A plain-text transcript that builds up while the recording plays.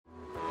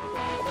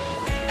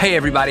Hey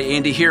everybody,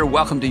 Andy here.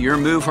 Welcome to Your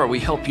Move, where we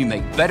help you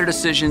make better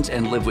decisions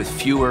and live with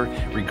fewer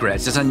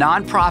regrets. As a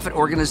nonprofit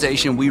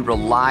organization, we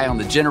rely on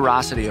the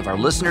generosity of our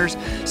listeners.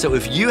 So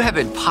if you have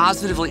been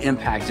positively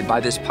impacted by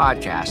this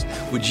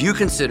podcast, would you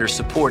consider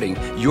supporting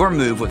Your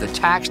Move with a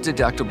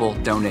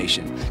tax-deductible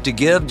donation? To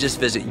give, just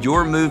visit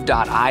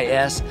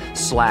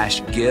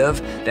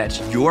yourmove.is/give. That's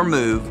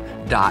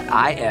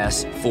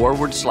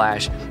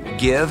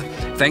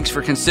yourmove.is/give. Thanks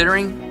for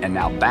considering, and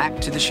now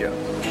back to the show.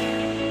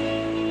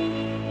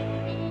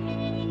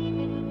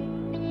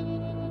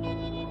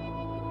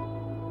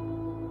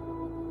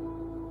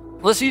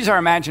 Let's use our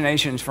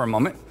imaginations for a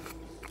moment.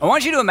 I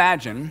want you to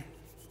imagine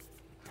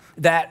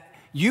that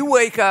you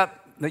woke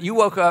up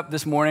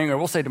this morning, or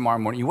we'll say tomorrow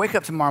morning, you wake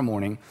up tomorrow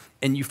morning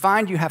and you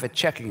find you have a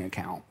checking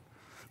account.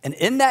 And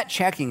in that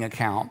checking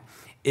account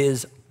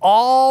is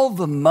all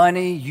the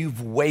money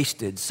you've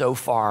wasted so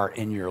far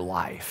in your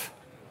life.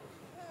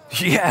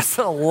 Yes,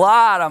 a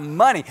lot of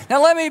money.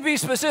 Now, let me be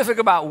specific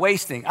about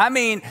wasting. I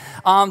mean,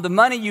 the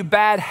money you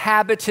bad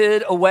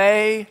habited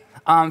away.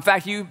 In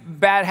fact, you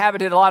bad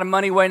habited a lot of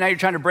money away. Now you're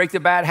trying to break the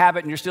bad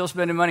habit and you're still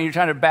spending money. You're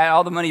trying to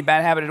all the money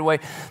bad habited away.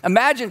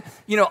 Imagine,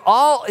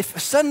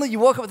 if suddenly you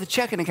woke up with a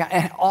checking account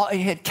and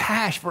you had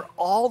cash for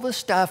all the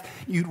stuff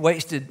you'd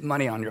wasted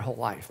money on your whole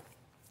life.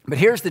 But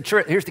here's the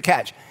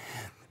catch.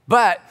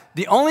 But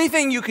the only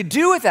thing you could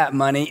do with that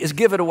money is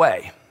give it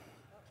away.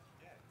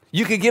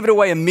 You could give it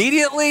away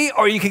immediately,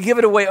 or you could give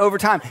it away over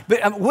time.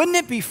 But wouldn't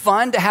it be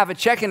fun to have a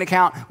checking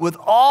account with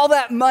all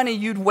that money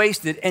you'd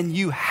wasted, and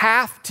you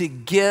have to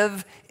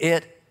give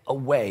it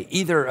away,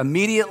 either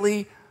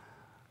immediately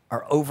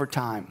or over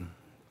time?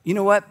 You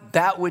know what?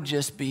 That would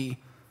just be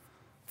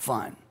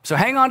fun. So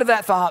hang on to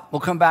that thought. We'll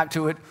come back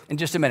to it in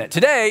just a minute.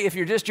 Today, if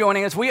you're just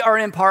joining us, we are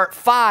in part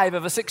 5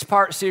 of a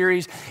 6-part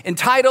series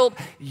entitled,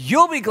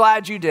 You'll Be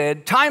Glad You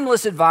Did,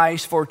 Timeless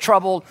Advice for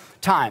Troubled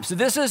Times. So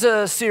this is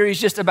a series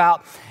just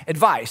about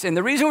advice. And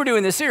the reason we're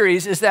doing this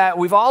series is that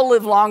we've all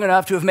lived long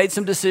enough to have made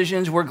some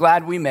decisions we're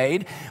glad we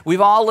made.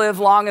 We've all lived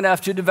long enough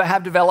to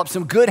have developed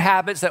some good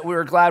habits that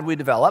we're glad we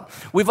developed.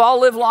 We've all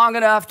lived long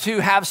enough to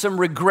have some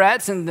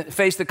regrets and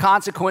face the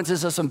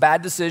consequences of some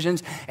bad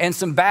decisions and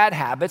some bad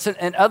habits.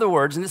 In other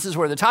words, and this is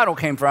where the title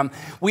came from,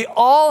 we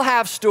all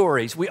have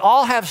stories. We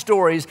all have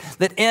stories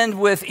that end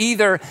with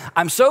either,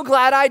 I'm so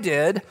glad I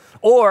did,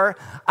 or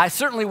I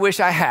certainly wish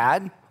I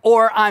had,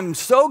 or I'm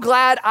so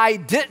glad I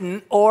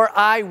didn't, or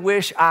I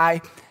wish I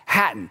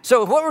hadn't.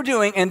 So what we're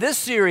doing in this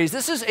series,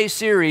 this is a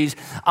series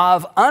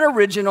of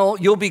unoriginal,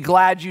 you'll be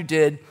glad you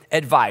did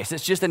advice.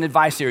 It's just an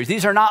advice series.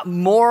 These are not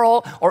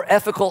moral or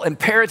ethical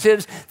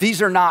imperatives. These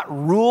are not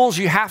rules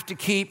you have to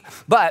keep.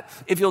 But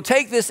if you'll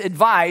take this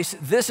advice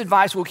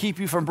will keep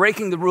you from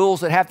breaking the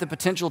rules that have the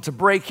potential to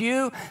break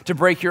you, to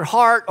break your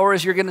heart, or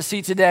as you're going to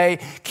see today,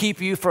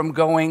 keep you from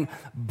going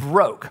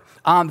broke.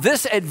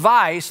 This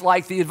advice,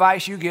 like the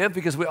advice you give,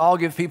 because we all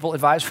give people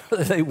advice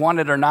whether they want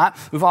it or not,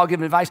 we've all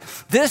given advice.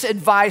 This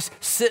advice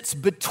sits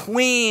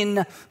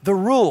between the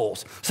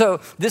rules.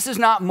 So this is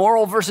not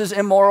moral versus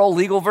immoral,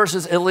 legal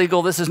versus illegal.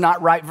 This is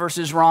not right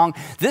versus wrong.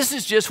 This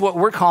is just what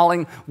we're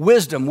calling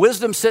wisdom.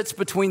 Wisdom sits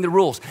between the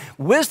rules.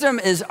 Wisdom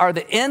are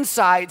the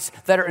insights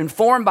that are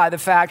informed by the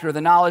fact or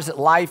the knowledge that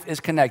life is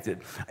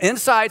connected.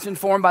 Insights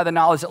informed by the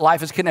knowledge that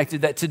life is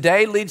connected, that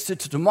today leads to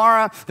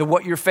tomorrow, that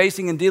what you're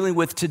facing and dealing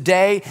with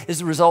today is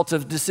the result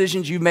of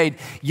decisions you made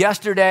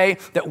yesterday,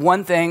 that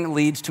one thing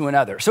leads to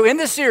another. So in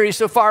this series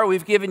so far,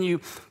 we've given you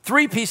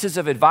 3 pieces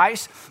of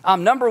advice.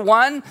 Number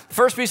 1,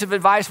 first piece of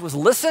advice was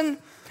listen.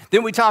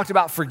 Then we talked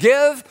about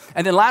forgive.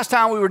 And then last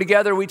time we were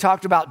together, we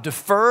talked about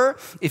defer.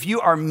 If you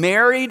are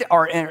married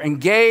or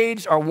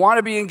engaged or want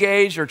to be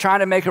engaged or trying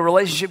to make a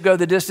relationship go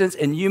the distance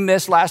and you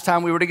missed last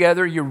time we were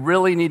together, you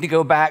really need to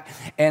go back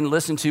and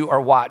listen to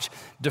or watch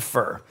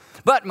Defer.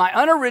 But my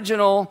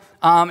unoriginal,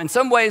 in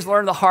some ways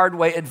learn the hard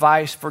way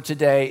advice for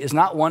today is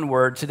not one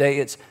word. Today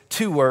it's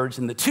 2 words.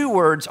 And the 2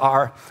 words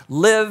are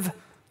live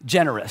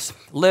generous.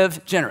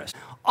 Live generous.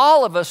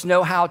 All of us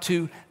know how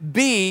to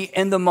be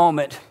in the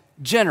moment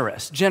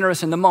generous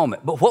in the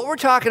moment. But what we're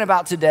talking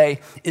about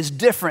today is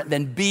different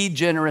than be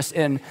generous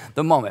in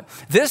the moment.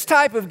 This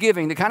type of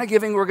giving, the kind of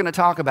giving we're going to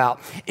talk about,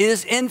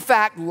 is in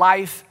fact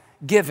life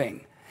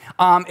giving.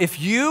 If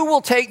you will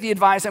take the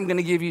advice I'm going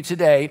to give you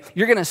today,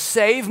 you're going to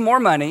save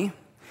more money,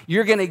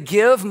 you're going to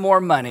give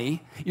more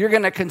money, you're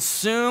going to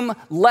consume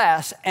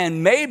less,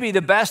 and maybe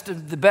the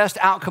best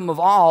outcome of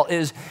all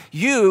is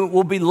you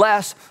will be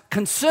less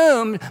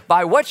consumed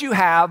by what you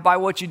have, by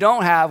what you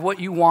don't have, what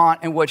you want,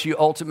 and what you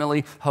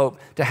ultimately hope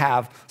to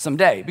have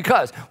someday.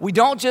 Because we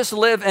don't just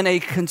live in a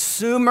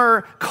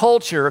consumer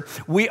culture,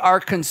 we are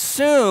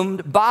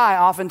consumed by,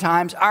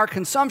 oftentimes, our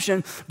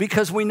consumption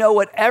because we know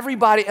what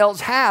everybody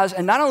else has,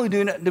 and not only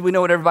do we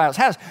know what everybody else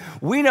has,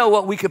 we know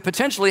what we could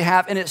potentially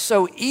have, and it's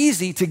so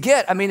easy to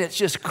get. I mean, it's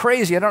just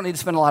crazy. I don't need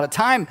to spend a lot of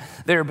time time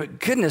there, but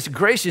goodness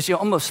gracious, you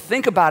almost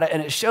think about it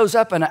and it shows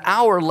up an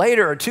hour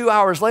later or 2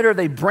 hours later,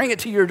 they bring it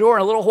to your door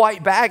in a little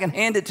white bag and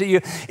hand it to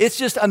you. It's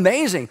just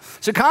amazing.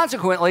 So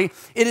consequently,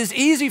 it is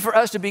easy for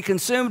us to be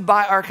consumed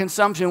by our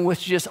consumption,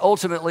 which just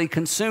ultimately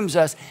consumes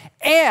us.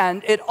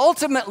 And it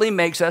ultimately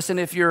makes us, and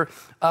if you're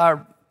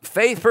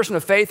person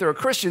of faith or a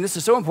Christian, this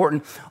is so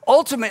important.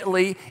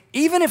 Ultimately,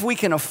 even if we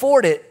can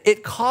afford it,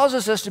 it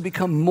causes us to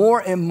become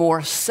more and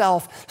more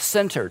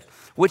self-centered,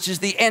 which is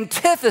the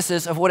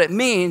antithesis of what it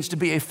means to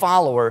be a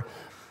follower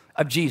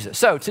of Jesus.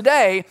 So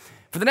today,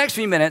 for the next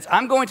few minutes,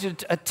 I'm going to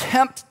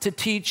attempt to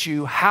teach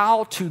you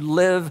how to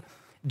live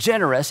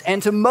generous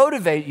and to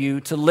motivate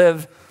you to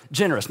live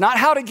generous. Not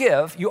how to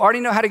give. You already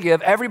know how to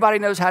give. Everybody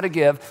knows how to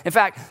give. In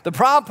fact,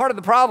 part of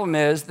the problem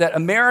is that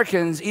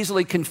Americans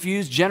easily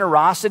confuse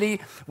generosity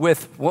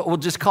with what we'll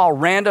just call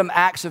random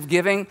acts of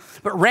giving.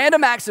 But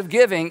random acts of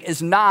giving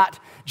is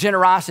not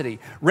generosity.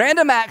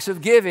 Random acts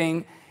of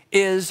giving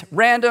is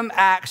random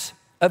acts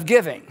of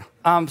giving.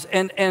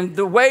 And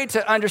the way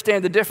to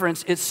understand the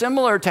difference, it's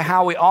similar to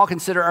how we all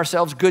consider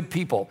ourselves good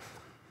people.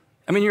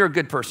 I mean, you're a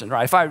good person,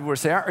 right? If I were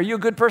to say, are you a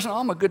good person?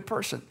 Oh, I'm a good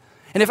person.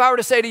 And if I were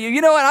to say to you, you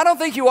know what, I don't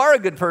think you are a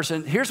good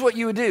person, here's what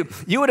you would do.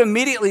 You would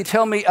immediately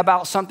tell me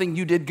about something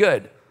you did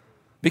good.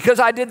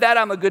 Because I did that,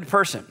 I'm a good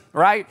person,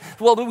 right?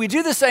 Well, we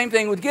do the same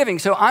thing with giving.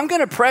 So I'm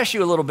going to press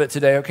you a little bit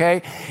today,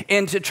 okay?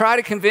 And to try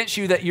to convince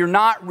you that you're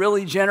not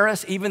really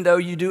generous, even though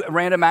you do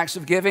random acts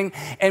of giving.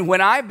 And when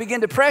I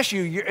begin to press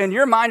you, in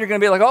your mind, you're going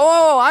to be like,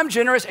 oh, I'm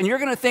generous. And you're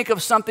going to think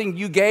of something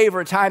you gave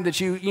or a time that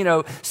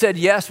you said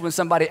yes when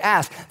somebody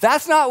asked.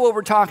 That's not what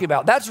we're talking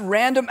about. That's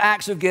random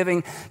acts of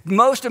giving.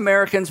 Most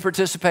Americans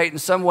participate in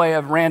some way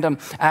of random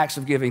acts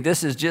of giving.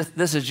 This is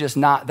just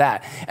not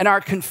that. And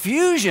our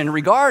confusion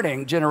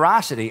regarding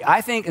generosity,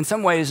 I think in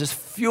some ways is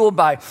fueled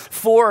by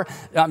four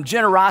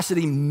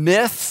generosity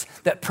myths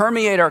that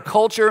permeate our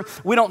culture.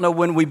 We don't know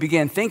when we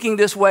began thinking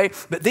this way,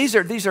 but these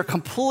are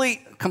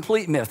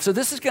complete myths. So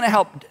this is going to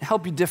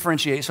help you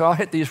differentiate. So I'll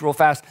hit these real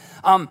fast.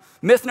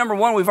 Myth number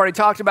one, we've already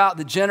talked about.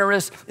 The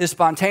generous is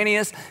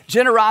spontaneous.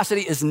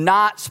 Generosity is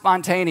not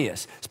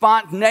spontaneous.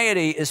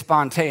 Spontaneity is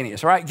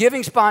spontaneous, right?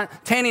 Giving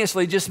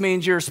spontaneously just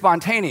means you're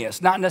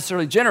spontaneous, not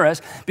necessarily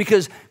generous,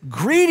 because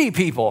greedy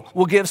people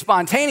will give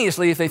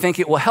spontaneously if they think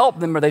it will help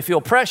them or they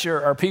feel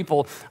pressure or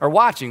people are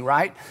watching,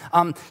 right?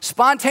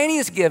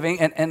 Spontaneous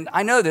giving, and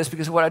I know this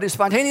because of what I do,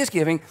 spontaneous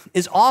giving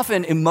is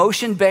often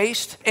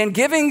emotion-based, and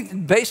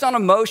giving based on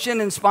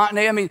emotion and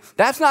spontaneity, I mean,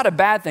 that's not a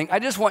bad thing. I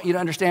just want you to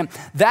understand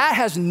that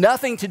has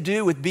nothing to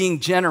do with being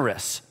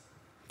generous.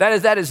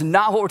 That is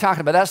not what we're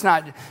talking about. That's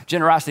not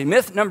generosity.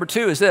 Myth number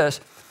two is this: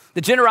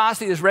 the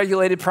generosity is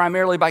regulated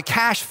primarily by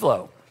cash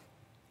flow.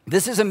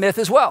 This is a myth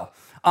as well.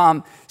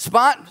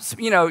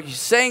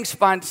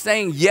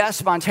 Saying yes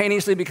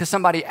spontaneously because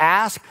somebody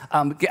asked,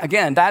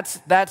 again,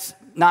 that's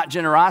not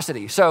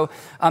generosity. So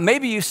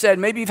maybe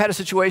you've had a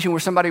situation where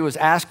somebody was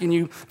asking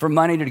you for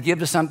money to give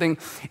to something,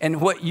 and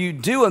what you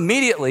do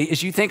immediately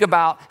is you think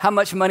about how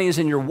much money is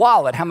in your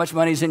wallet, how much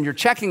money is in your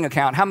checking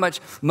account, how much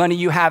money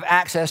you have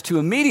access to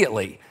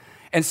immediately.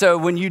 And so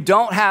when you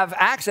don't have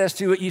access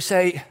to it, you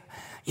say,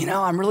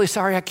 I'm really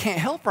sorry, I can't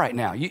help right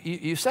now.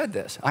 You said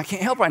this, I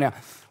can't help right now,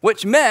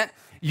 which meant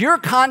your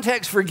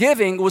context for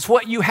giving was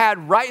what you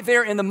had right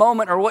there in the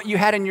moment, or what you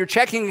had in your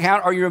checking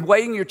account, or you're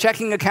weighing your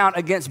checking account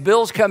against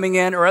bills coming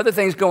in or other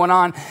things going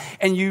on,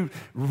 and you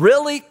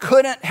really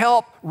couldn't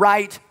help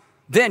right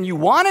then. You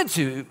wanted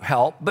to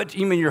help, but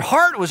your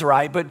heart was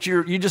right, but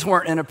you just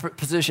weren't in a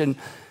position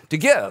to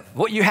give.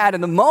 What you had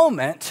in the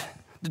moment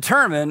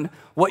determined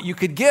what you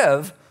could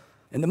give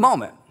in the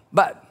moment.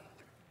 But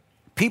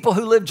people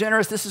who live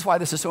generous, this is why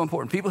this is so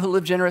important. People who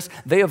live generous,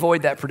 they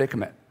avoid that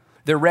predicament.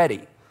 They're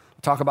ready.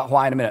 Talk about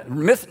why in a minute.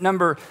 Myth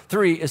number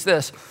three is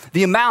this: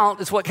 the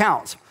amount is what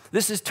counts.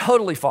 This is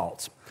totally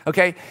false,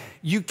 okay?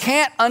 You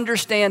can't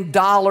understand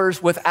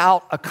dollars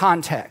without a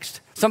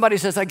context. Somebody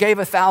says, I gave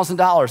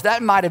 $1,000.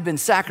 That might have been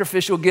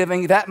sacrificial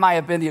giving. That might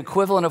have been the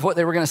equivalent of what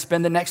they were going to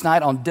spend the next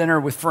night on dinner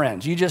with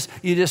friends. You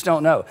just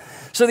don't know.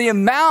 So the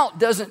amount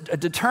doesn't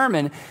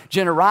determine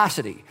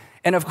generosity.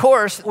 And of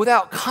course,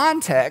 without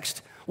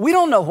context, we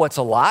don't know what's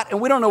a lot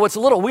and we don't know what's a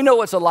little. We know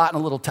what's a lot and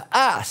a little to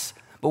us,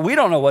 but we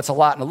don't know what's a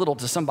lot and a little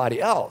to somebody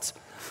else.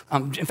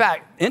 In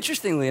fact,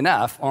 interestingly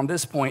enough, on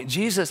this point,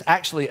 Jesus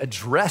actually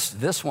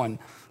addressed this one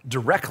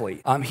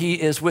directly.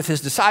 He is with his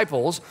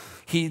disciples.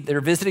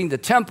 They're visiting the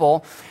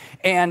temple,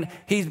 and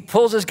he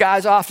pulls his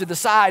guys off to the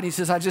side. And he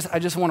says, I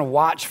just want to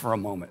watch for a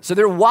moment. So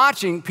they're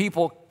watching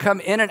people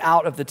come in and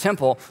out of the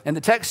temple. And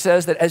the text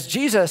says that as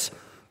Jesus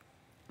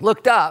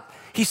looked up,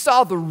 he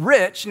saw the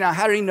rich. Now,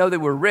 how did he know they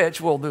were rich?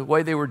 Well, the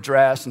way they were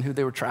dressed and who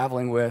they were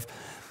traveling with.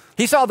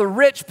 He saw the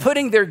rich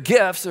putting their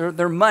gifts or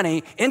their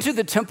money into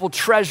the temple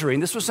treasury,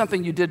 and this was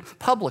something you did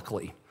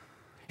publicly.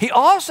 He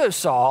also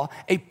saw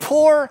a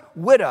poor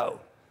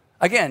widow.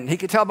 Again, he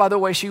could tell by the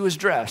way she was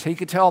dressed. He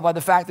could tell by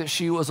the fact that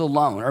she was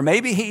alone, or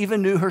maybe he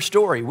even knew her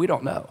story. We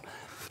don't know.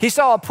 He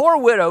saw a poor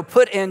widow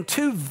put in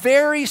 2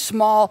 very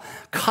small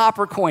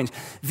copper coins.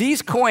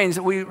 These coins,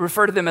 we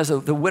refer to them as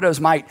the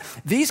widow's mite.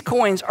 These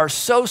coins are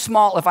so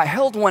small, if I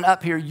held one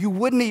up here, you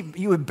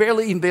would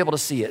barely even be able to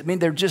see it. I mean,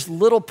 they're just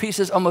little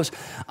pieces, almost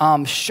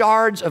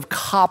shards of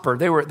copper.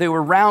 They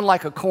were round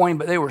like a coin,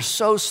 but they were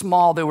so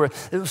small. It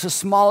was the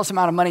smallest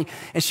amount of money.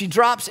 And she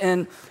drops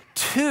in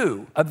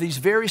 2 of these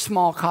very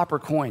small copper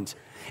coins.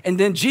 And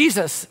then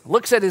Jesus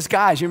looks at his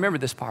guys. You remember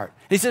this part.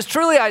 He says,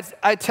 truly,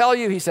 I tell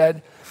you, he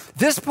said,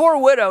 this poor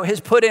widow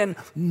has put in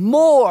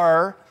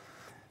more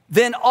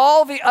than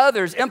all the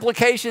others,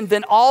 implication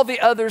than all the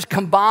others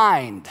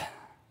combined.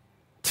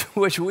 To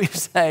which we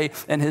say,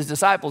 and his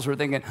disciples were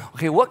thinking,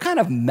 okay, what kind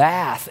of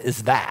math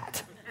is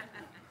that?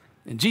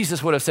 And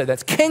Jesus would have said,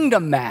 that's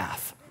kingdom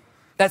math.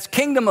 That's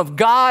kingdom of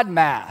God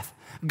math.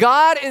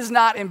 God is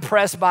not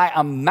impressed by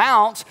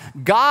amounts.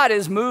 God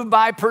is moved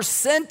by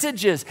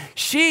percentages.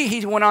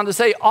 He went on to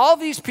say, all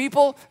these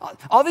people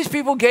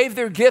gave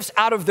their gifts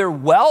out of their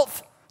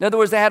wealth. In other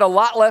words, they had a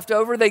lot left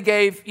over. They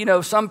gave,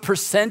 some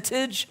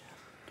percentage.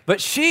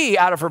 But she,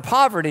 out of her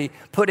poverty,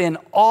 put in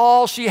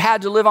all she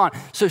had to live on.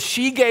 So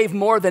she gave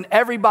more than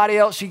everybody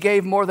else. She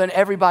gave more than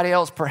everybody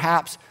else,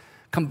 perhaps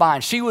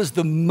combined. She was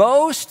the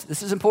most,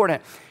 this is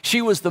important,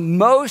 she was the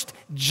most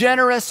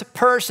generous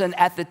person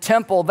at the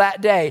temple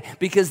that day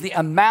because the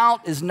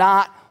amount is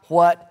not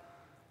what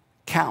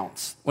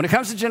counts. When it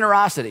comes to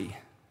generosity,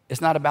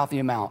 it's not about the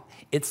amount.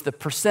 It's the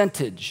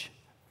percentage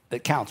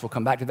that counts. We'll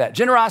come back to that.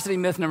 Generosity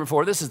myth number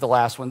 4. This is the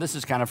last one. This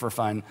is kind of for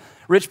fun.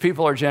 Rich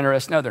people are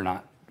generous. No, they're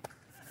not.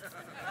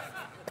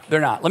 They're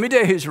not. Let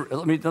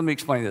me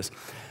explain this.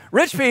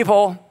 Rich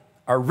people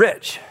are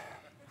rich.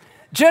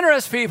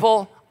 Generous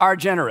people are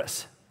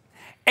generous.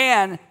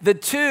 And the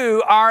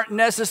two aren't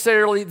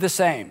necessarily the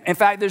same. In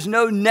fact, there's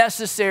no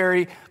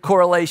necessary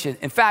correlation.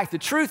 In fact, the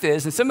truth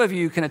is, and some of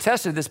you can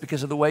attest to this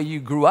because of the way you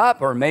grew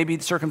up or maybe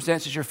the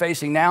circumstances you're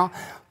facing now,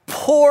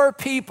 poor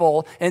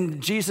people,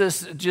 and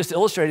Jesus just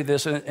illustrated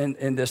this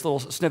in this little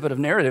snippet of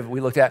narrative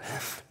we looked at,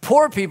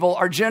 poor people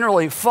are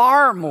generally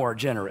far more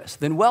generous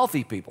than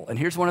wealthy people. And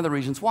here's one of the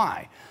reasons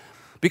why.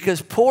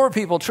 Because poor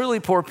people, truly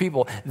poor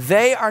people,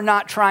 they are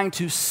not trying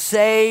to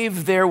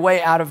save their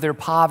way out of their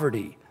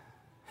poverty.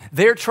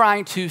 They're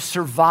trying to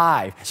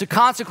survive. So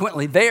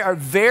consequently, they are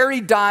very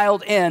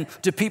dialed in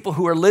to people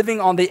who are living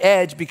on the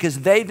edge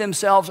because they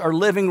themselves are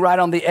living right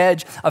on the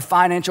edge of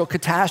financial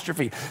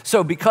catastrophe.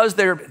 So because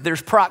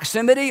there's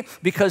proximity,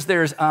 because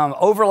there's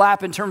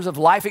overlap in terms of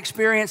life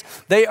experience,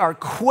 they are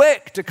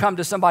quick to come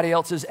to somebody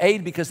else's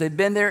aid because they've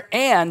been there,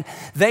 and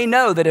they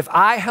know that if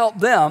I help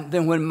them,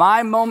 then when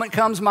my moment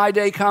comes, my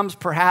day comes,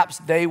 perhaps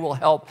they will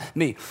help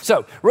me.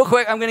 So real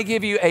quick, I'm going to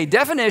give you a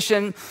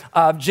definition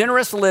of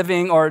generous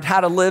living or how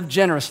to live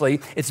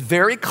generously. It's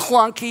very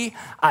clunky.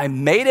 I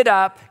made it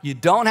up. You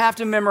don't have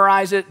to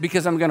memorize it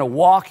because I'm going to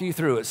walk you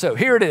through it. So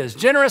here it is.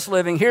 Generous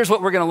living. Here's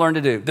what we're going to learn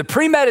to do. The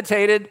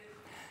premeditated,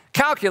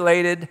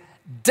 calculated,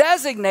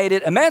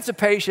 designated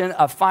emancipation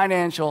of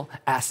financial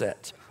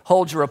assets.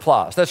 Hold your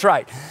applause. That's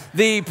right.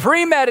 The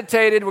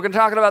premeditated, we're going to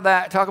talk about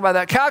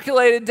that.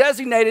 Calculated,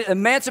 designated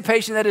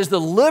emancipation, that is the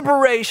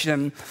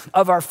liberation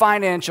of our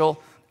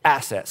financial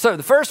assets. So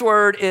the first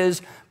word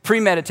is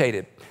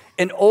premeditated.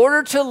 In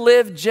order to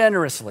live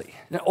generously,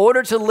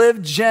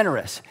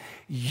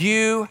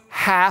 you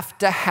have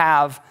to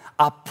have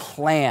a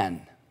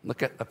plan.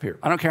 Look up here.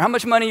 I don't care how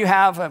much money you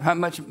have,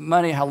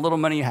 how little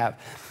money you have.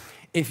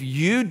 If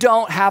you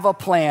don't have a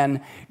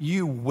plan,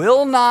 you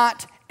will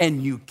not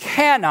and you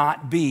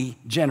cannot be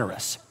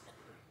generous.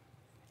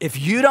 If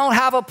you don't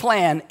have a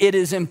plan, it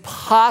is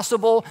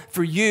impossible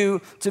for you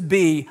to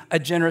be a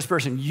generous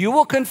person. You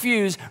will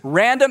confuse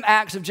random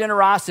acts of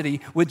generosity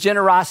with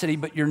generosity,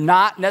 but you're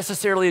not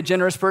necessarily a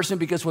generous person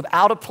because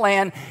without a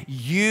plan,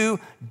 you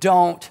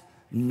don't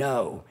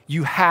know.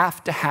 You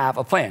have to have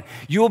a plan.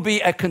 You will be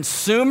a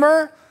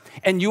consumer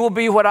and you will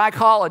be what I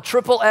call a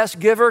triple S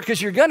giver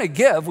because you're going to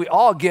give. We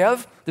all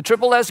give. The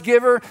triple S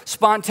giver,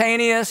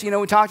 spontaneous,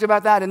 we talked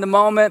about that in the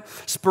moment,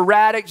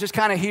 sporadic, just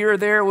kind of here or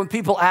there when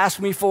people ask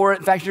me for it.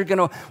 In fact, you're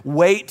going to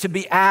wait to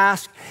be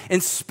asked.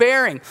 And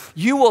sparing,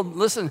 you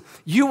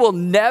will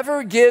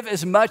never give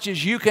as much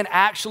as you can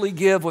actually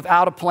give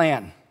without a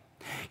plan.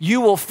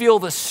 You will feel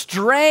the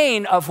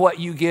strain of what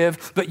you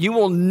give, but you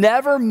will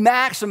never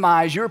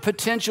maximize your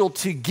potential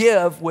to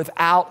give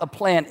without a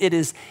plan. It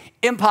is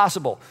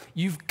impossible.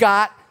 You've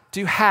got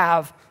to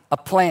have a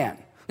plan.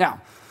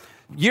 Now,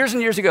 years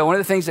and years ago, one of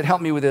the things that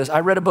helped me with this,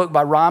 I read a book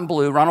by Ronald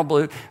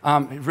Blue.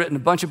 He's written a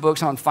bunch of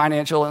books on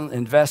financial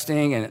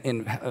investing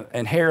and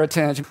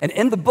inheritance. And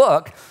in the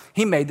book,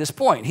 he made this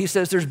point. He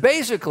says there's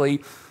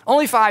basically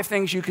only 5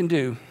 things you can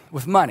do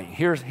with money.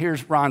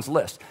 Here's Ron's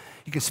list.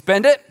 You can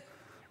spend it,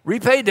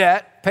 repay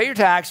debt, pay your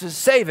taxes,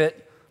 save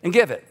it, and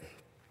give it.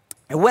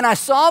 And when I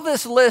saw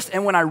this list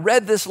and when I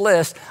read this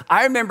list,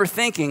 I remember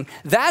thinking,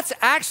 that's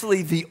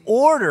actually the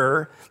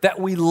order that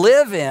we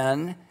live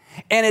in,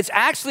 and it's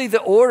actually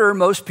the order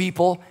most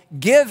people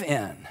give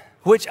in,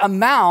 which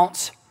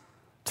amounts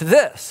to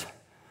this.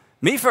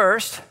 Me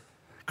first,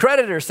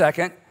 creditor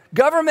second,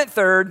 government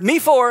third, me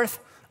fourth,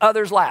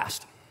 others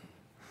last.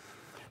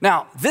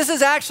 Now, this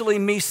is actually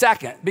me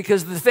second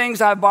because the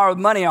things I've borrowed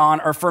money on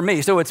are for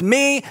me. So it's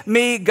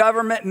me,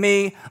 government,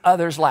 me,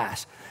 others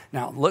last.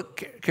 Now,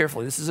 look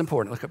carefully. This is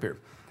important. Look up here.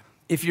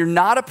 If you're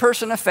not a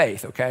person of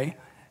faith, okay,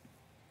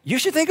 you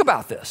should think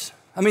about this.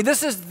 I mean,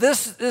 this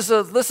is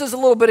a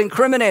little bit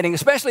incriminating,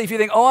 especially if you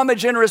think, oh, I'm a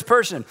generous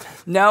person.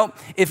 No,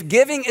 if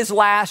giving is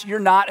last, you're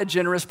not a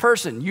generous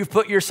person. You've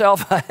put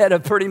yourself ahead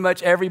of pretty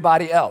much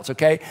everybody else,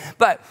 okay?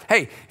 But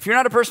hey, if you're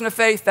not a person of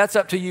faith, that's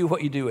up to you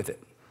what you do with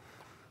it.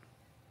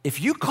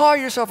 If you call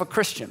yourself a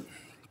Christian,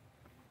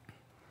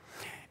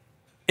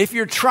 if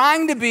you're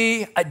trying to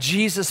be a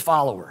Jesus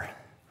follower,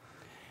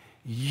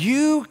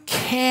 you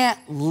can't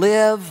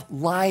live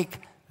like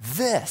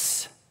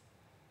this.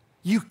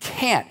 You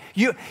can't.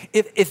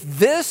 If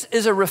this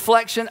is a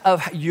reflection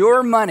of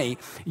your money,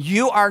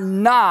 you are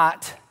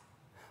not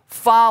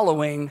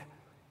following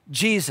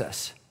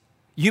Jesus.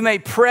 You may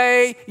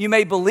pray, you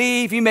may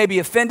believe, you may be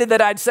offended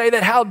that I'd say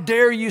that. How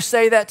dare you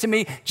say that to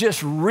me?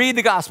 Just read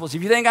the Gospels.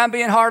 If you think I'm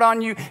being hard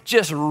on you,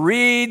 just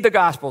read the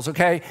Gospels,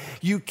 okay?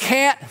 You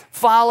can't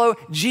follow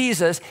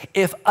Jesus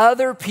if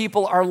other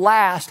people are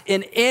last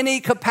in any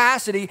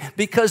capacity,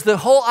 because the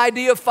whole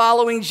idea of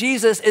following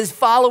Jesus is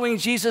following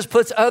Jesus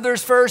puts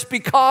others first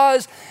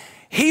because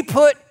he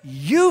put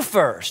you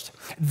first.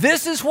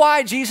 This is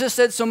why Jesus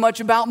said so much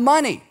about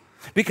money.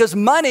 Because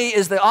money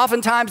is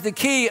oftentimes the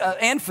key,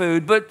 and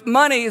food, but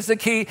money is the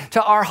key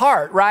to our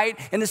heart, right?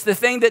 And it's the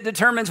thing that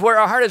determines where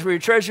our heart is. Where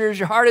your treasure is,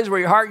 your heart is. Where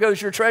your heart goes,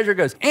 your treasure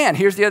goes. And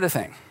here's the other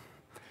thing.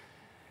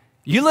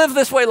 You live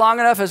this way long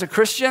enough as a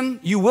Christian,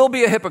 you will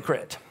be a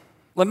hypocrite.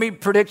 Let me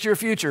predict your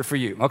future for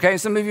you, okay?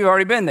 Some of you have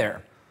already been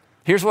there.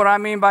 Here's what I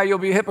mean by you'll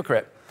be a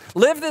hypocrite.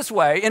 Live this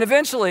way, and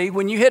eventually,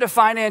 when you hit a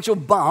financial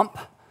bump,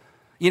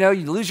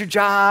 you lose your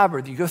job, or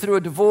you go through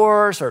a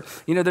divorce, or,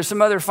 there's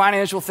some other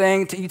financial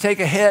thing, you take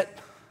a hit.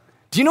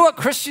 Do you know what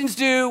Christians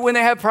do when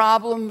they have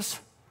problems?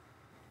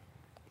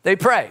 They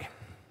pray.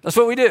 That's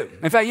what we do.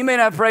 In fact, you may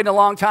not have prayed in a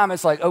long time.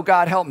 It's like, oh,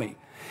 God, help me.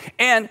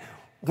 And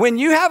when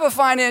you have a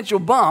financial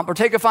bump or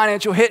take a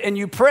financial hit and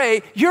you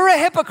pray, you're a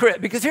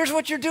hypocrite, because here's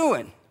what you're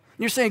doing.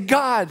 You're saying,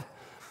 God,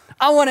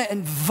 I want to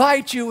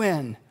invite you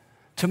in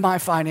to my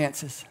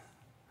finances.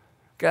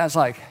 God's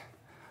like,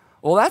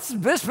 well,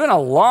 it's been a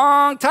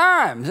long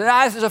time.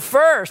 This is a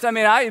first. I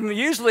mean,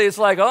 usually it's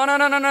like, oh, no.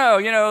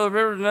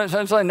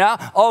 It's like,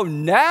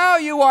 now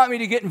you want me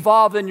to get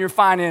involved in your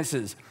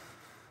finances.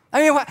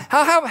 I mean,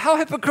 how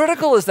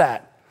hypocritical is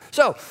that?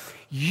 So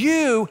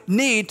you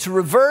need to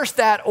reverse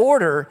that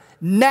order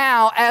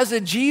now as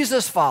a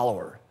Jesus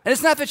follower. And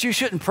it's not that you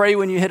shouldn't pray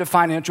when you hit a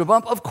financial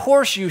bump. Of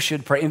course you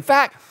should pray. In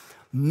fact,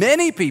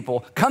 many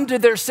people come to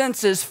their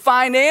senses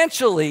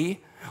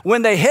financially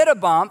when they hit a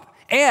bump,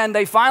 and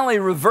they finally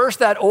reverse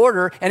that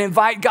order and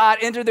invite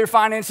God into their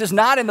finances,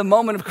 not in the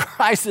moment of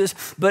crisis,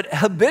 but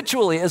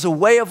habitually as a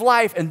way of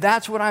life. And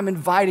that's what I'm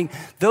inviting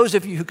those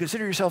of you who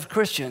consider yourselves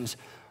Christians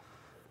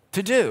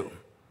to do.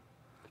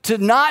 To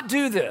not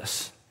do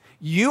this,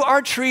 you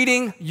are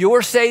treating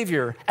your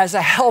Savior as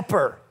a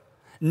helper,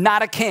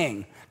 not a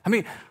king. I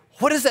mean,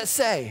 what does that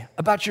say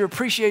about your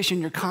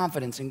appreciation, your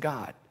confidence in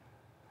God?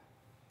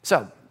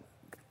 So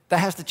that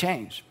has to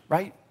change,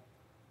 right?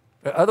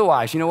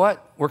 Otherwise, you know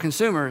what? We're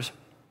consumers,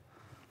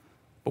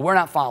 but we're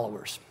not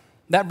followers.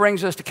 That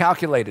brings us to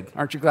calculated.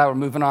 Aren't you glad we're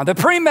moving on? The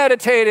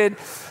premeditated,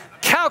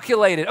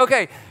 calculated.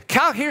 Okay,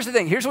 here's the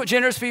thing. Here's how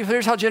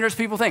generous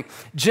people think.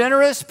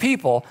 Generous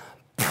people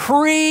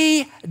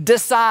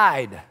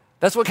pre-decide.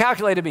 That's what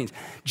calculated means.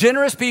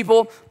 Generous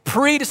people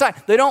pre-decide.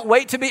 They don't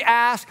wait to be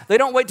asked. They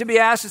don't wait to be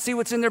asked to see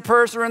what's in their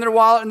purse or in their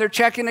wallet and their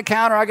checking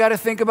account, or I got to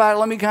think about it.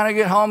 Let me kind of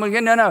get home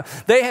again. No.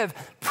 They have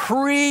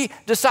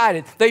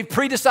pre-decided. They've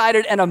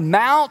pre-decided an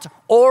amount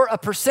or a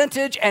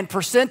percentage, and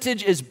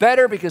percentage is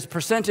better because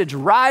percentage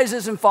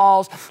rises and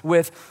falls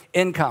with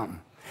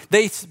income.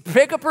 They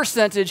pick a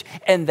percentage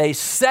and they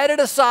set it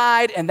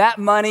aside, and that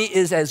money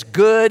is as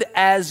good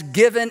as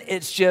given.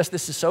 It's just,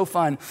 this is so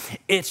fun.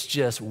 It's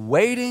just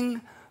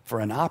waiting for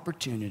an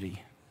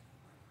opportunity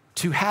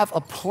to have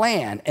a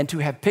plan and to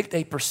have picked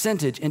a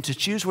percentage and to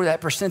choose where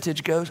that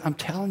percentage goes. I'm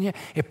telling you,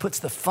 it puts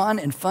the fun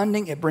in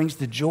funding. It brings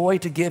the joy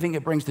to giving.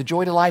 It brings the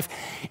joy to life.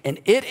 And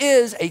it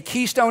is a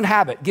keystone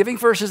habit. Giving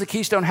first is a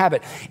keystone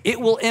habit.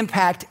 It will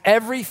impact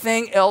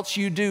everything else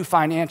you do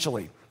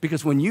financially.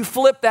 Because when you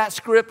flip that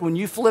script, when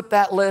you flip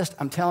that list,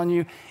 I'm telling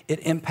you, it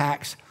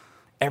impacts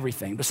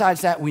everything. Besides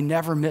that, we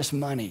never miss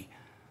money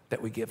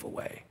that we give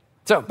away.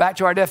 So back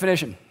to our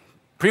definition.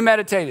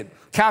 Premeditated,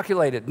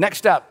 calculated.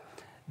 Next up,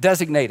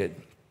 designated.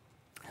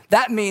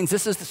 That means,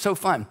 this is so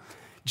fun,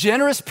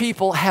 generous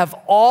people have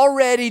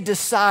already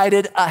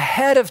decided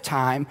ahead of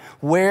time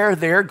where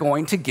they're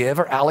going to give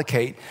or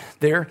allocate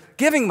their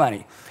giving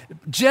money.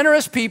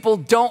 Generous people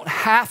don't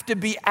have to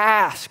be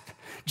asked.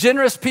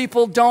 Generous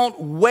people don't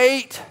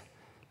wait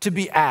to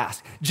be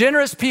asked.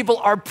 Generous people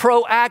are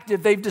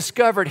proactive. They've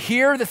discovered,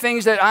 here are the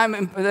things that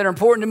are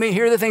important to me.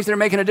 Here are the things that are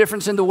making a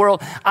difference in the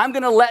world. I'm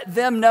going to let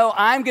them know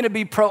I'm going to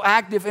be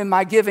proactive in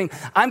my giving.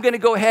 I'm going to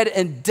go ahead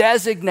and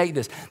designate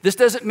this. This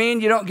doesn't mean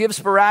you don't give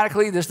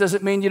sporadically. This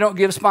doesn't mean you don't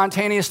give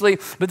spontaneously,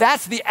 but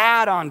that's the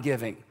add-on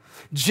giving.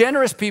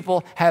 Generous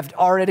people have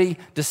already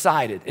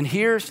decided. And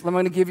I'm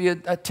going to give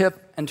you a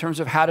tip in terms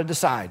of how to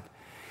decide.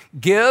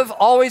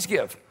 Always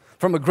give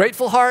from a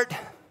grateful heart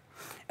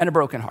and a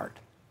broken heart.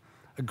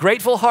 A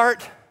grateful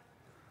heart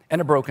and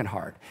a broken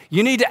heart.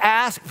 You need to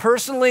ask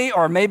personally,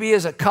 or maybe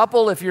as a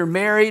couple if you're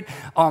married,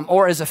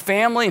 or as a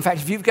family. In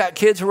fact, if you've got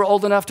kids who are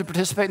old enough to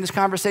participate in this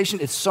conversation,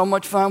 it's so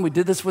much fun. We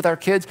did this with our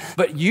kids.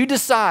 But you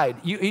decide,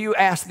 you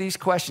ask these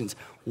questions.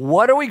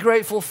 What are we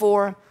grateful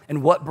for,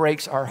 and what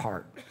breaks our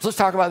heart? So let's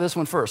talk about this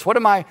one first. What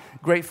am I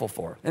grateful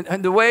for?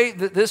 And the way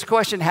that this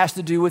question has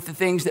to do with the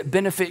things that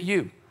benefit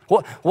you.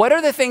 What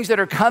are the things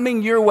that are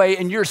coming your way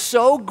and you're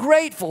so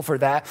grateful for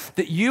that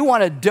you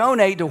want to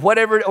donate to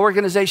whatever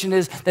organization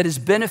is that has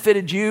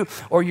benefited you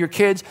or your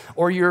kids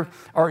or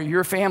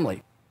your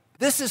family?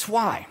 This is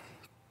why.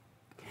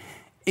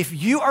 If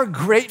you are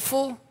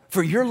grateful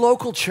for your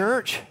local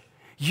church,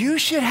 you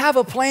should have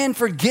a plan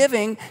for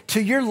giving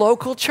to your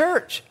local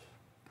church.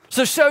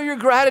 So show your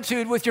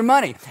gratitude with your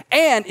money.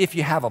 And if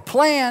you have a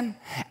plan,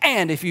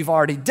 and if you've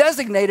already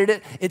designated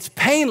it, it's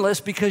painless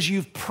because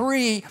you've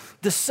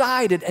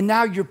pre-decided and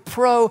now you're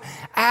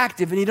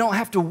proactive and you don't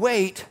have to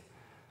wait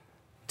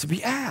to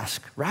be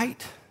asked,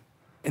 right?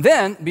 And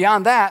then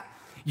beyond that,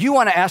 you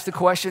want to ask the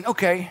question,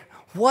 okay,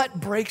 what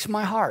breaks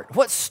my heart?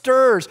 What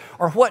stirs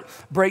or what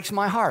breaks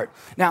my heart?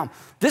 Now,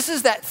 this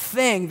is that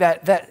thing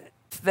that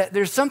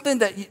there's something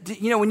that,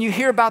 when you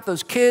hear about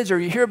those kids or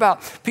you hear about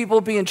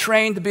people being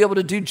trained to be able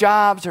to do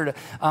jobs or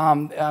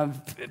to,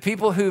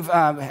 people who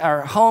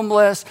are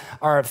homeless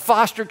or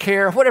foster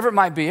care, whatever it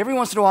might be, every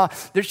once in a while,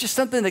 there's just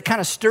something that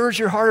kind of stirs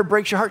your heart or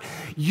breaks your heart.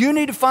 You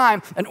need to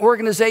find an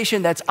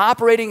organization that's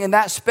operating in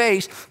that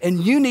space,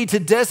 and you need to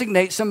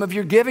designate some of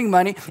your giving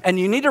money, and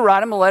you need to write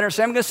them a letter and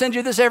say, I'm going to send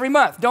you this every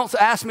month. Don't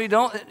ask me, you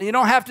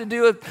don't have to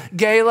do a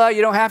gala,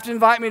 you don't have to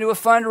invite me to a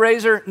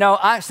fundraiser. No,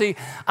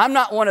 I'm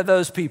not one of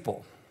those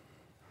people.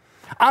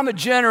 I'm a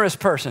generous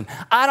person.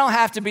 I don't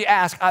have to be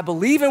asked. I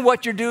believe in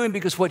what you're doing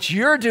because what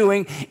you're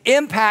doing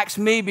impacts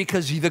me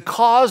because the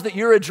cause that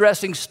you're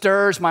addressing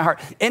stirs my heart.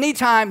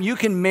 Anytime you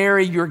can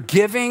marry your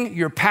giving,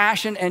 your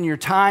passion, and your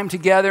time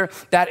together,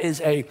 that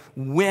is a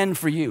win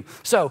for you.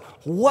 So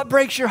what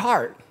breaks your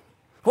heart?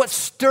 What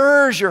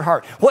stirs your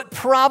heart? What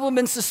problem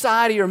in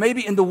society or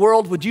maybe in the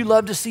world would you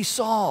love to see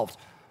solved?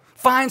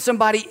 Find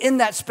somebody in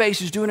that space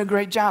who's doing a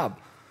great job.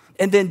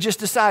 And then just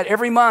decide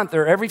every month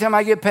or every time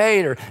I get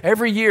paid or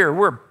every year,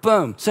 we're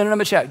sending them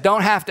a check.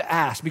 Don't have to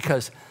ask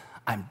because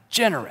I'm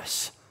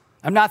generous.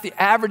 I'm not the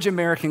average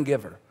American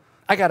giver.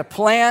 I got a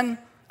plan,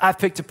 I've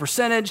picked a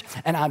percentage,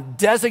 and I'm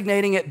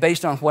designating it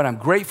based on what I'm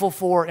grateful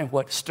for and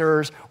what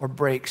stirs or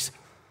breaks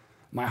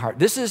my heart.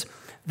 This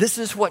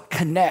is what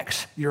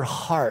connects your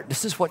heart.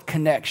 This is what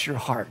connects your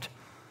heart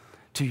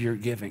to your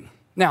giving.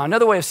 Now,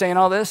 another way of saying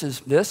all this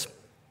is this.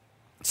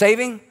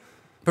 Saving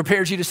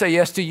prepares you to say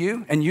yes to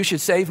you, and you should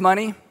save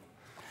money.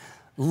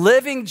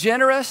 Living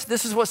generous,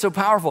 this is what's so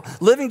powerful.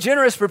 Living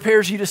generous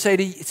prepares you to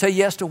say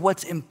yes to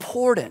what's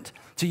important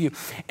to you.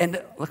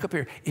 And look up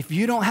here. If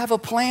you don't have a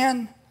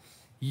plan,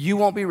 you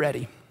won't be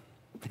ready.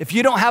 If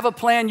you don't have a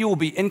plan, you will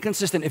be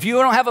inconsistent. If you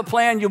don't have a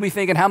plan, you'll be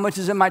thinking, how much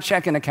is in my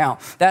checking account?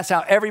 That's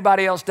how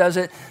everybody else does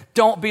it.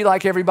 Don't be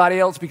like everybody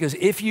else, because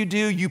if you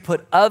do, you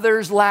put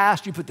others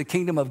last, you put the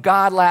kingdom of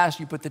God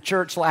last, you put the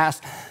church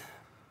last,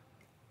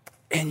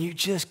 and you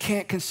just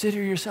can't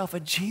consider yourself a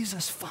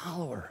Jesus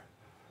follower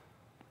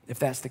if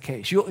that's the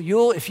case.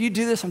 If you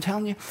do this, I'm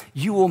telling you,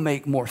 you will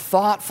make more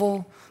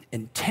thoughtful,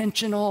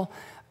 intentional,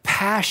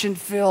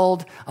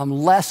 passion-filled,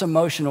 less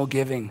emotional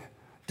giving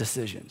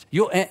decisions.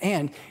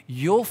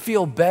 You'll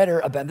feel better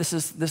about, this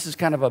is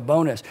kind of a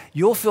bonus,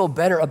 you'll feel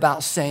better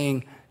about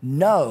saying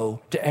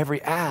no to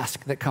every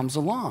ask that comes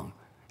along.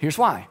 Here's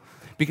why.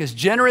 Because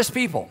generous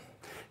people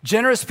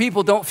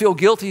don't feel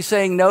guilty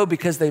saying no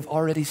because they've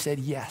already said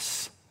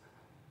yes.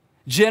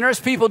 Generous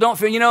people don't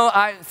feel,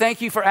 I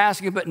thank you for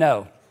asking, but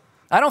no.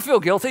 I don't feel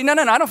guilty. No,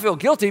 I don't feel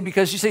guilty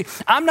because you see,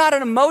 I'm not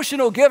an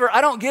emotional giver.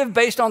 I don't give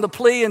based on the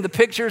plea and the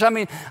pictures. I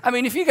mean,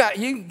 if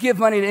you give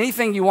money to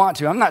anything you want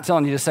to, I'm not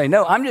telling you to say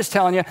no. I'm just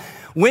telling you,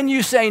 when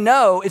you say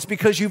no, it's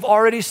because you've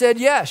already said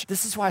yes.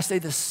 This is why I say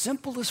the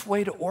simplest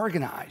way to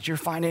organize your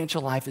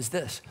financial life is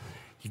this.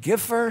 You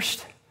give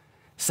first,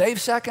 save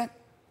second,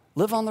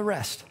 live on the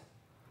rest.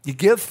 You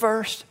give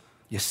first,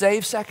 you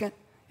save second,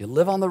 you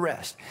live on the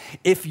rest.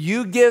 If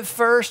you give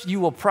first,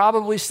 you will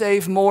probably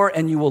save more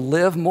and you will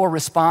live more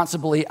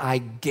responsibly. I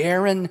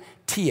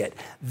guarantee it.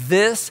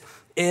 This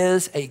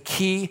is a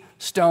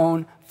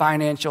keystone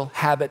financial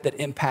habit that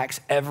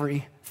impacts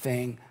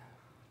everything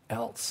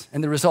else.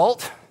 And the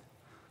result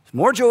is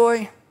more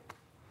joy,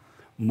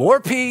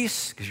 more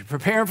peace, because you're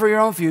preparing for your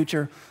own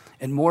future,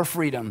 and more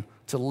freedom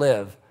to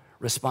live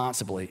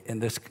responsibly in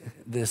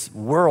this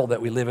world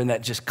that we live in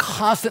that just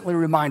constantly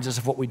reminds us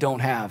of what we don't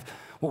have,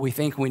 what we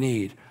think we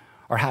need,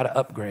 or how to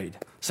upgrade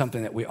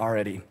something that we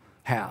already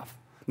have.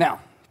 Now,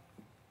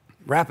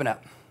 wrapping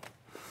up.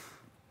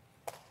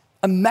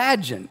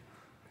 Imagine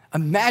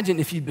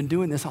if you'd been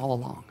doing this all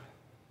along.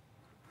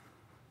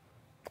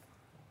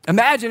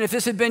 Imagine if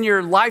this had been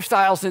your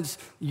lifestyle since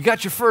you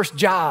got your first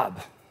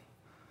job.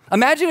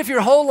 Imagine if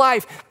your whole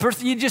life,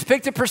 you just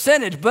picked a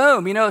percentage,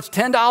 boom, it's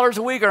 $10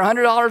 a week or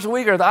 $100 a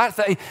week.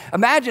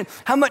 Imagine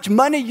how much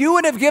money you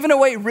would have given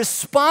away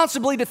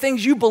responsibly to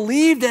things you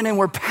believed in and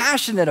were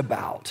passionate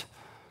about.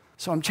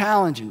 So I'm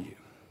challenging you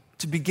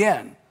to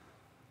begin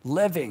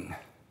living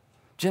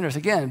generous.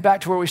 Again,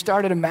 back to where we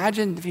started.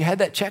 Imagine if you had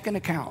that checking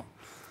account,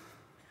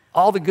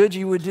 all the good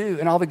you would do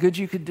and all the good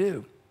you could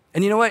do.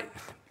 And you know what?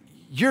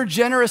 You're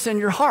generous in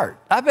your heart.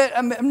 I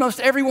bet most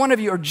every one of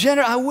you are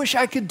generous. I wish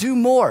I could do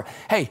more.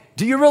 Hey,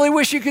 do you really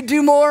wish you could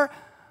do more?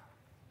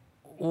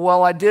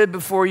 Well, I did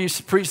before you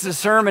preached the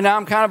sermon. Now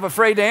I'm kind of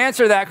afraid to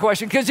answer that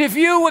question because if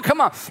you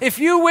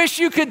wish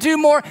you could do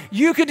more,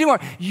 you could do more.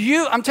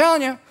 I'm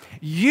telling you,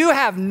 you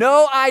have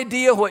no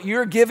idea what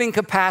your giving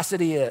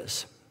capacity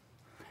is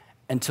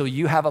until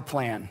you have a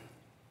plan.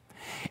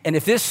 And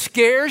if this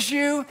scares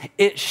you,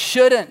 it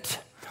shouldn't.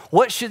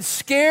 What should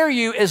scare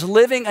you is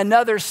living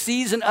another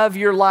season of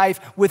your life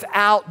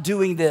without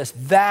doing this.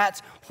 That's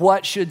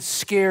what should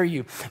scare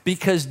you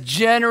because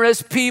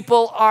generous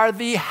people are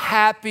the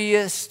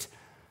happiest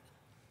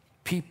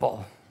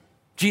people.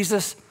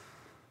 Jesus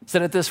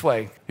said it this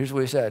way. Here's what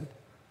he said.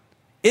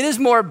 It is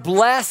more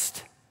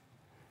blessed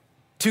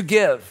to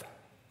give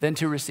than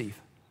to receive.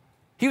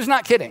 He was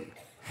not kidding.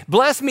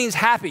 Blessed means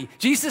happy.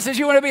 Jesus says,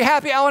 you want to be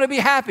happy? I want to be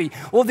happy.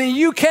 Well, then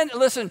you can't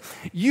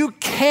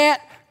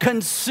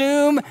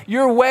consume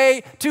your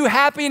way to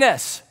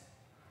happiness.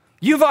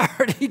 You've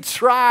already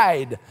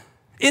tried.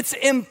 It's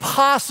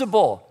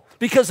impossible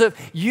because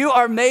you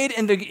are made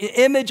in the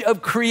image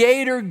of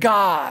Creator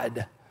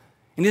God.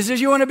 And he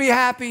says, you want to be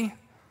happy?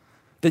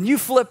 Then you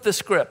flip the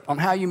script on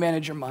how you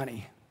manage your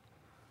money.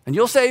 And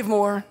you'll save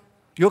more,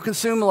 you'll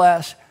consume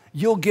less,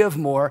 you'll give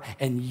more,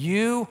 and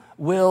you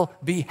will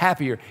be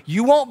happier.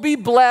 You won't be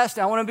blessed.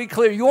 I want to be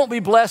clear. You won't be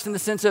blessed in the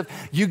sense of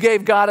you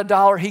gave God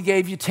 $1, he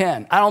gave you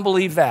 10. I don't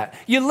believe that.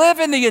 You live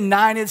in the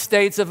United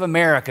States of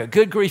America.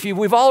 Good grief.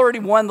 We've already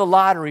won the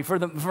lottery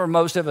for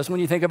most of us when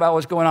you think about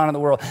what's going on in the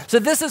world. So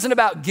this isn't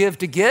about give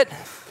to get.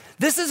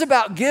 This is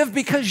about give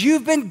because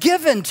you've been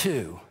given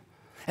to.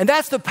 And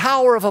that's the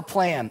power of a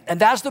plan. And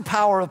that's the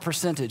power of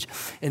percentage.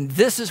 And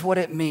this is what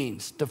it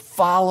means to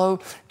follow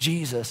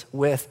Jesus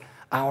with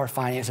our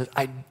finances.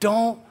 I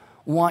don't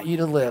want you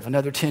to live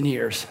another 10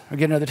 years or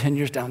get another 10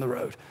 years down the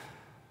road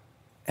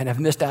and have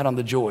missed out on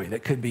the joy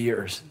that could be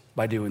yours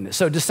by doing this.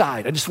 So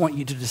decide. I just want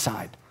you to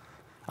decide.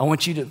 I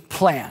want you to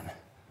plan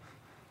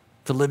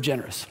to live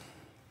generous,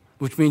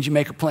 which means you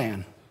make a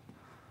plan.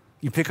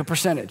 You pick a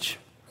percentage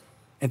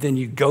and then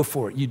you go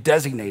for it. You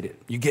designate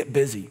it. You get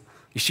busy.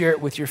 You share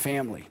it with your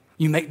family.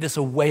 You make this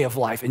a way of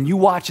life and you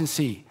watch and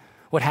see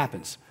what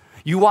happens.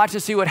 You watch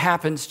and see what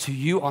happens to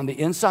you on the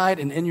inside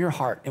and in your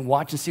heart, and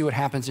watch and see what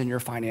happens in your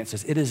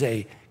finances. It is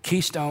a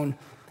keystone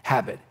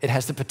habit. It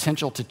has the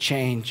potential to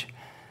change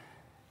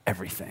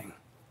everything.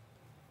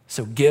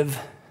 So give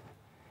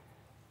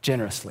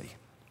generously.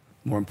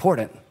 More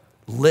important,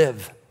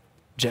 live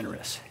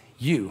generous.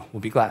 You will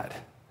be glad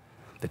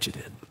that you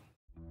did.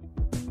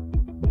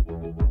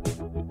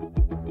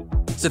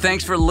 So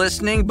thanks for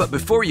listening, but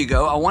before you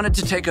go, I wanted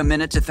to take a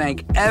minute to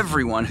thank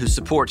everyone who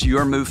supports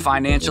Your Move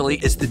financially.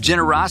 It's the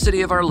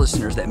generosity of our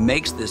listeners that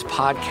makes this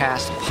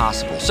podcast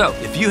possible. So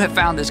if you have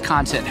found this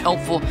content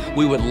helpful,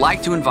 we would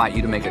like to invite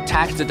you to make a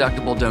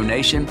tax-deductible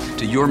donation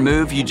to Your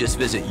Move. You just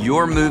visit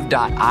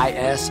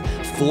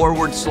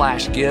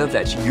yourmove.is/give.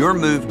 That's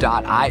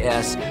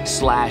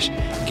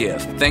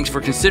yourmove.is/give. Thanks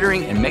for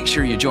considering, and make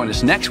sure you join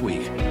us next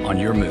week on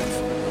Your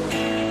Move.